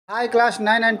Hi class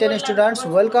 9 and 10 students,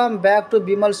 welcome back to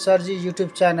Bimal Sarji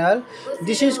YouTube channel.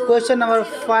 This is question number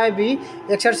 5b,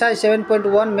 exercise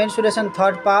 7.1, mensuration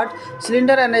third part,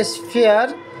 cylinder and a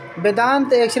sphere,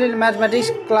 Vedanta excellent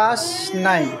mathematics class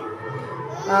 9.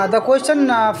 The question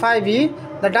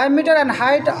 5b, the diameter and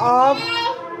height of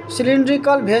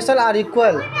cylindrical vessel are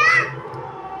equal.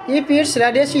 If its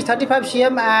radius is 35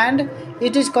 cm and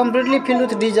it is completely filled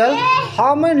with diesel,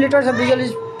 how many liters of diesel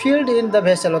is filled in the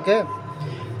vessel? Okay.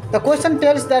 The question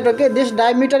tells that this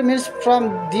diameter means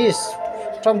from this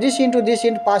into this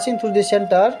into passing through the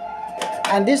center,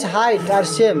 and this height are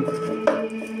same.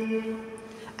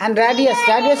 And radius is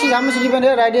how much given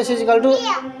here? Radius is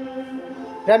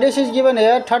given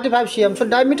here 35 cm. So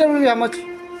diameter will be how much?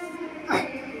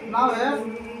 Now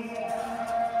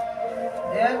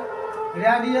here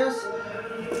radius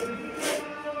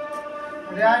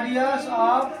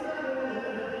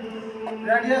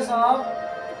of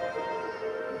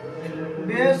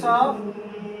base of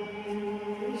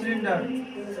cylinder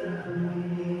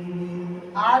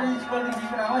R is equal to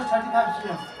given how much? 35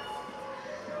 cm.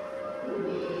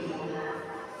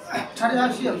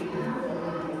 35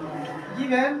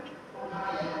 cm.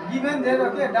 Given there,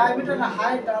 okay, diameter and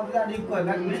height of that equal.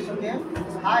 That means, okay,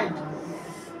 height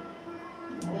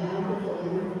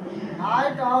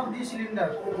of the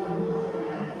cylinder.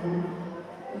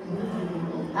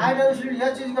 Height of the cylinder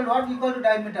H is equal to what? Equal to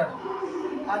diameter.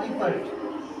 Unequal.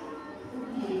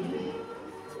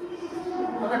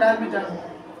 Okay, diameter.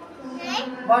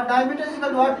 But diameter is equal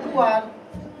to what? 2r.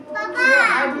 So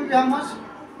height will be how much?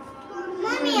 2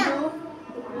 into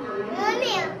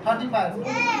 35.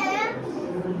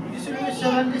 This will be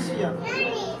 70 cm.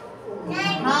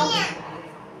 Now,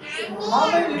 how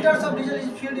many liters of diesel is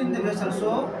filled in the vessel?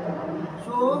 So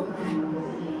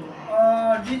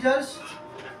diesels.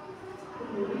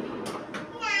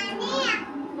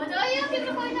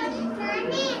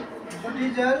 So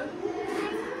diesel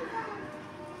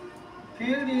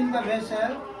filled in the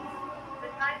vessel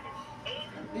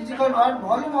is equal to what?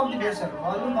 Volume of the vessel.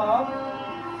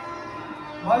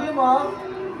 Volume of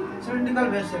cylindrical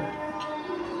vessel.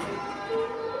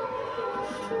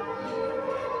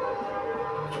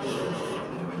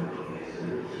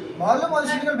 Volume of the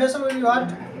cylindrical vessel will be what?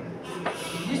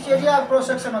 This area of cross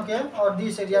section, okay, or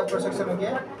this area of cross section,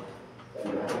 okay.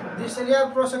 This area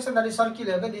of cross section, that is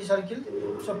circle, okay, this circle.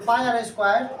 So pi r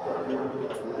square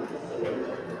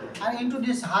and into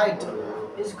this height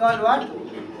is called what?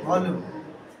 Volume.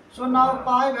 So now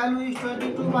pi value is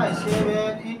 22 by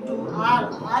 7 into r.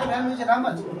 R value is how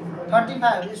much?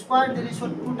 35. Square there is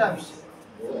 2 times.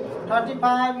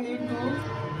 35 into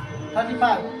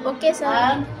 35. Okay, sir.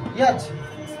 And H.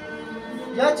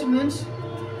 H means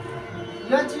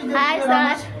H is the Hi,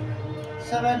 sir.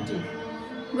 70.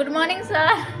 Good morning, sir.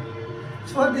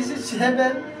 So this is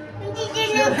 7.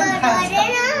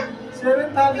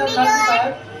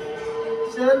 7,035.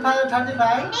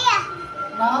 7,035.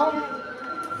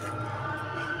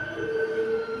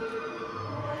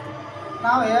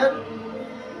 Now here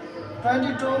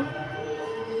 22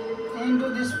 into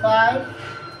this 5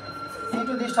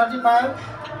 into this 35.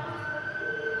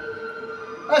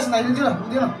 Yes, na udio na.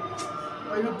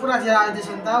 Oy me pura jera aide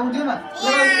sin ta udio na.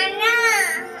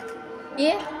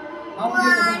 Ye? Ha udio.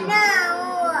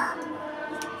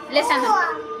 Listen.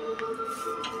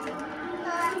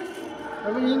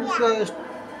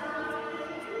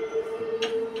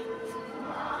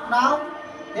 Now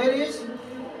here is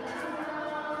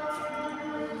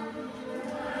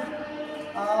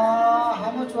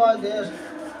how much was there?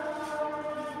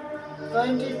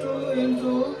 22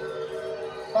 into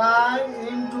 5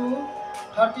 into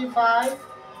 35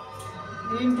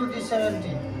 into the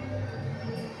 70.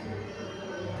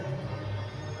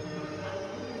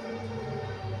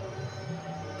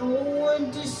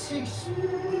 26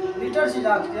 liters is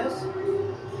asked, yes.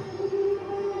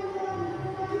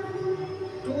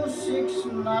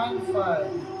 2695.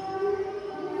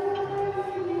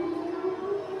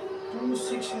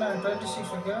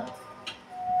 26, okay.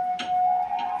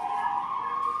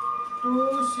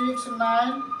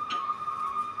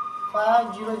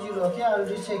 269500, okay. I will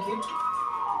recheck it.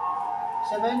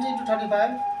 70 into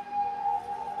 35.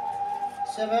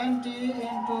 70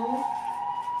 into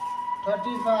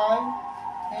 35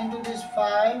 into this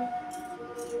 5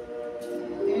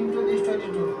 into this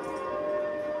 22.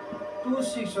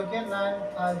 26, okay.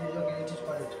 95 is okay. It is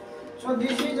correct. So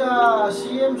this is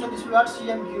cm. So this is what?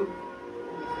 Cm cube.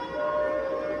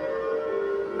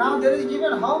 Now there is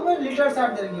given how many liters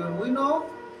are there given. We know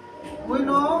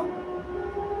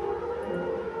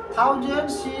 1000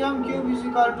 cm cube is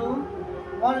equal to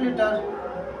 1 liter.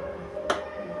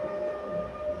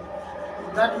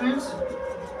 That means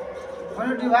When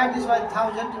you divide this by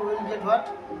 1000, you will get what?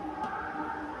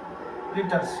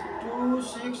 Liters.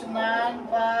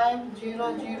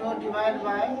 269,500 divided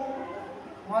by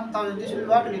 1000. This will be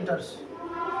what? Liters.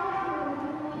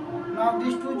 Now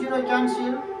these 20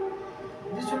 cancel.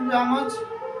 This will be how much?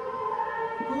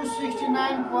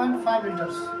 269.5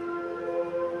 liters.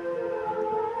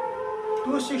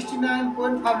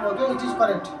 269.5. Okay, it is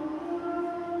correct.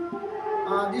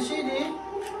 This is the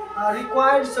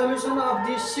required solution of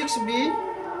the 6B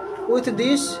with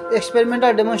this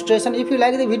experimental demonstration. If you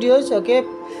like the videos, okay,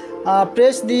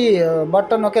 press the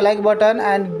button, okay, like button,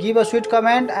 and give a sweet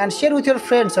comment and share with your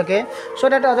friends, okay, so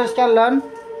that others can learn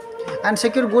and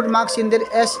secure good marks in their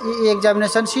SEE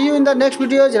examination. See you in the next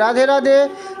videos. Radhe Radhe.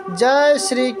 Jai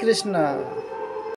Shri Krishna.